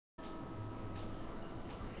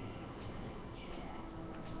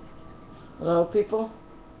Hello, people.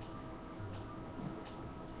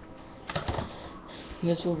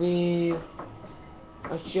 This will be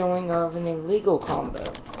a showing of an illegal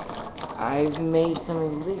combo. I've made some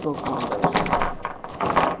illegal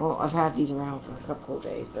combos. Well, I've had these around for a couple of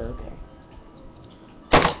days, but okay.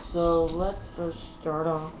 So let's first start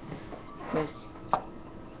off with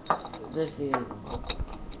this illegal.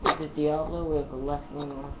 This is Diablo with a left wing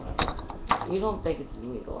and left right. You don't think it's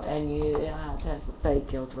illegal, and you test the fake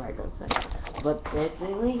kill dragon thing, but it's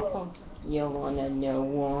illegal. You wanna know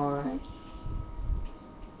why?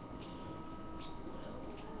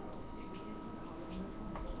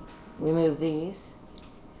 Remove these.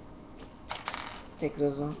 Take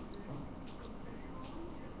those off.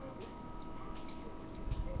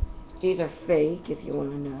 These are fake, if you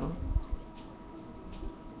want to know.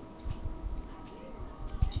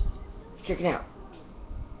 Check it out.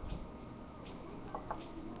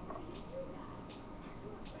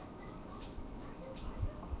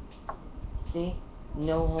 See?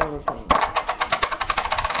 No holder thing.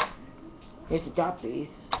 Here's the dot piece.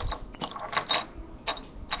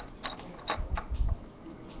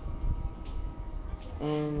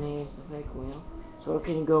 And there's the fake wheel. So it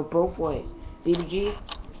can go both ways. BBG,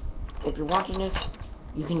 if you're watching this,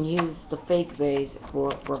 you can use the fake base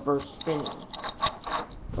for reverse spinning.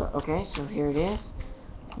 But, okay, so here it is.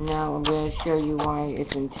 Now I'm going to show you why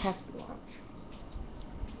it's in test launch.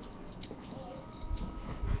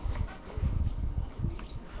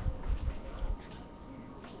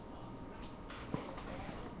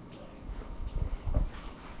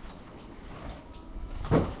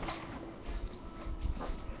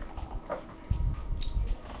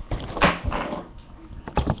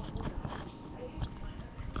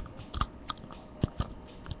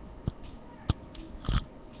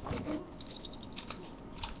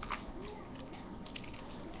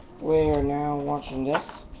 We're now watching this.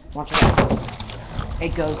 Watch this.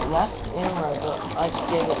 It goes left and right, but I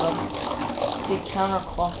gave it the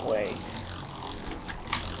counterclockwise.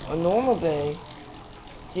 A normal bay,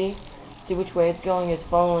 see which way it's going is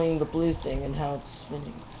following the blue thing and how it's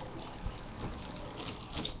spinning.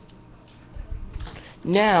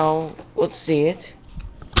 Now, let's see it.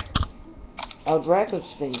 I'll drag the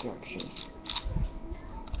spin direction.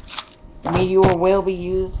 Meteor will be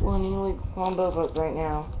used for an illegal combo, but right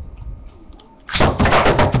now,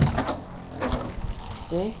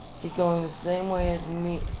 see? He's going the same way as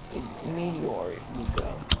Meteor would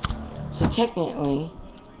go. So technically,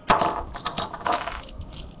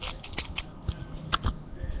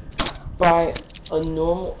 by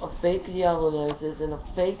a fake Diablo noses and a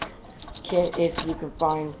fake kit, if you can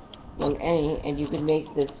find one and you can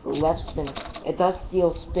make this left spin. It does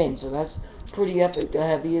steal spin, so that's pretty epic. The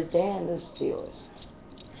heaviest and the stealers.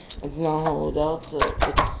 It's not hollowed out, so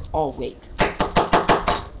it's all weight.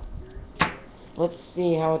 Let's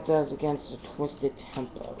see how it does against a twisted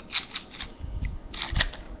tempo.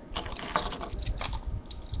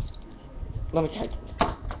 Let me tighten it.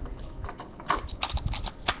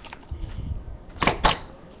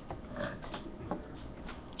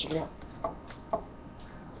 Check it out.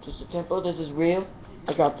 Twisted tempo, this is real.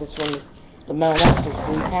 I got this from the Melmaster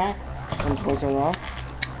 3-pack from Toys R Us.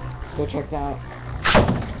 Go check that out.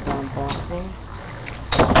 Unboxing.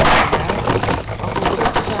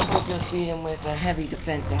 We'll just beat him with a heavy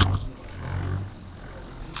defense out.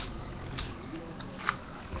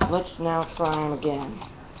 Let's now try him again.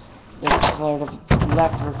 Let's play the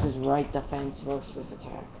left versus right defense versus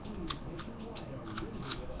attack.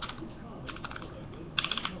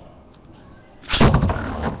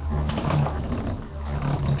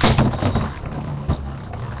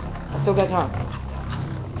 Still got time.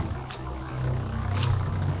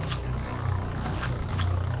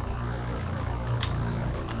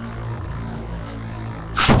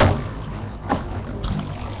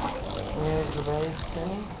 Here's the base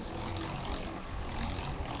spinning.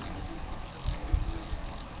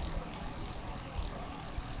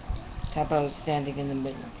 Tempo is standing in the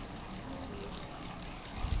middle.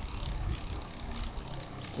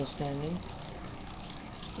 Still standing.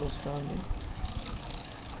 Still standing.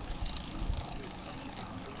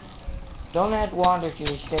 Don't add water to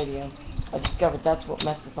your stadium. I discovered that's what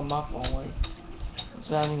messes them up always. It's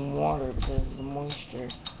adding water because the moisture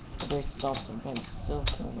breaks off sometimes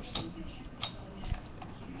silicone or something.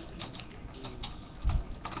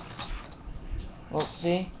 Well,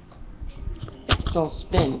 see? It still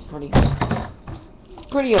spins pretty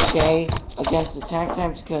okay against attack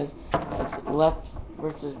types because it's left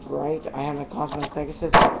versus right. I have my Cosmic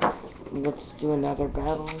Pegasus. Let's do another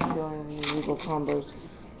battle showing the illegal combos.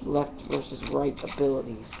 Left versus right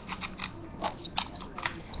abilities.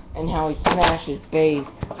 and how he smashes bays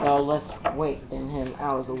less weight than him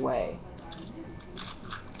out of the way.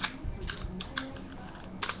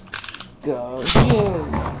 Go you!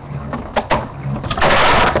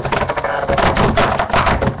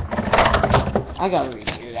 I gotta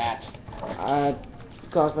redo that.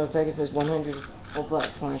 Cosmo Pegasus says 100 full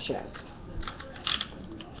black flash chest.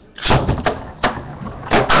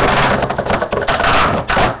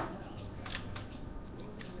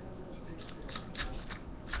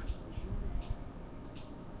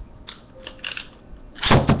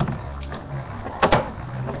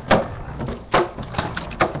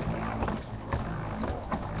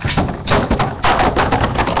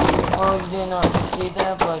 Oh, you did not see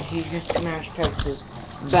that, but he just smashed Pegasus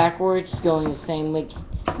backwards, going the same way.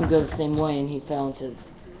 He goes the same way, and he fell into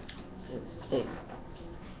his thing.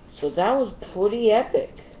 So that was pretty epic.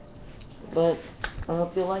 But I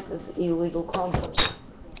hope you like this illegal combo.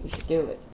 You should do it.